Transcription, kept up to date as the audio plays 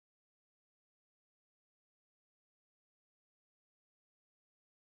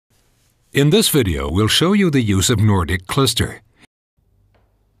In this video, we'll show you the use of Nordic Klister.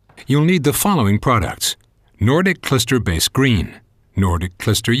 You'll need the following products: Nordic Klister Base Green, Nordic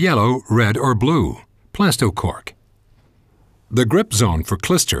Klister Yellow, Red or Blue, Plastocork. The grip zone for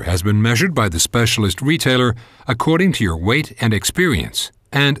Klister has been measured by the specialist retailer according to your weight and experience,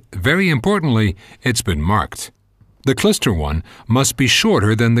 and, very importantly, it's been marked. The Klister one must be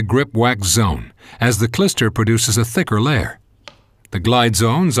shorter than the grip wax zone, as the Klister produces a thicker layer. The glide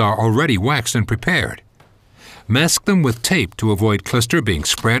zones are already waxed and prepared. Mask them with tape to avoid Klister being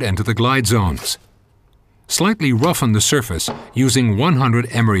spread into the glide zones. Slightly roughen the surface using 100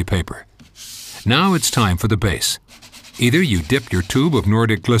 emery paper. Now it's time for the base. Either you dip your tube of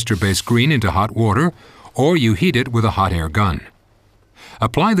Nordic Klister Base Green into hot water, or you heat it with a hot air gun.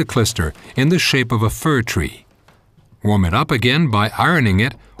 Apply the Klister in the shape of a fir tree. Warm it up again by ironing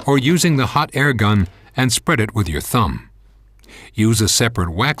it or using the hot air gun and spread it with your thumb. Use a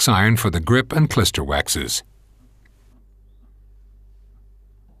separate wax iron for the grip and Klister waxes.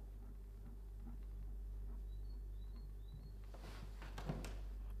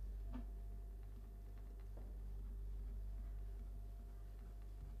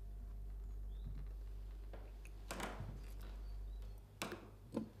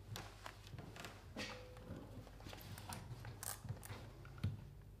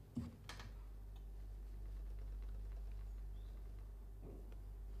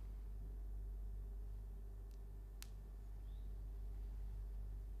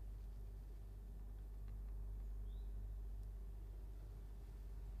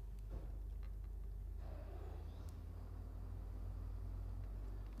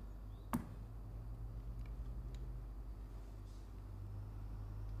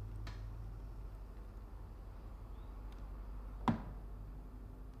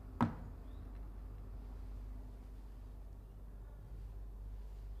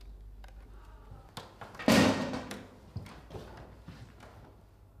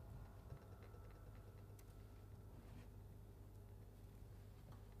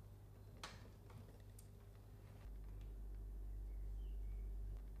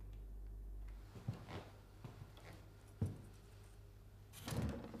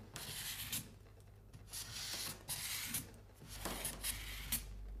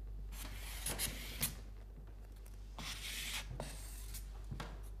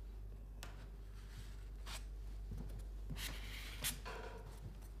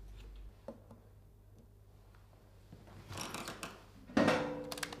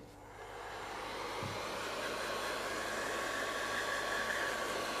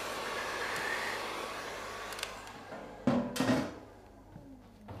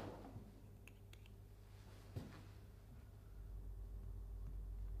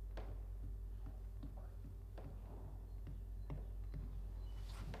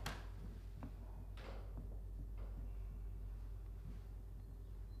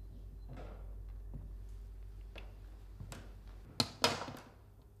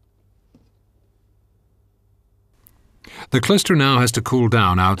 The Klister now has to cool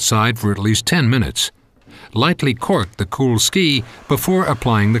down outside for at least 10 minutes. Lightly cork the cool ski before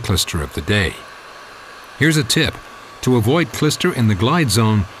applying the Klister of the day. Here's a tip. To avoid Klister in the glide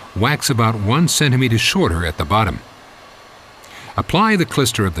zone, wax about 1 centimeter shorter at the bottom. Apply the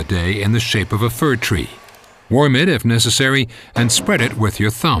Klister of the day in the shape of a fir tree. Warm it if necessary and spread it with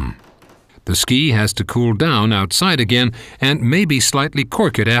your thumb. The ski has to cool down outside again and maybe slightly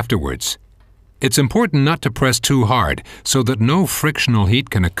cork it afterwards. It's important not to press too hard so that no frictional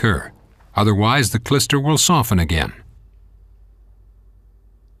heat can occur. Otherwise, the Klister will soften again.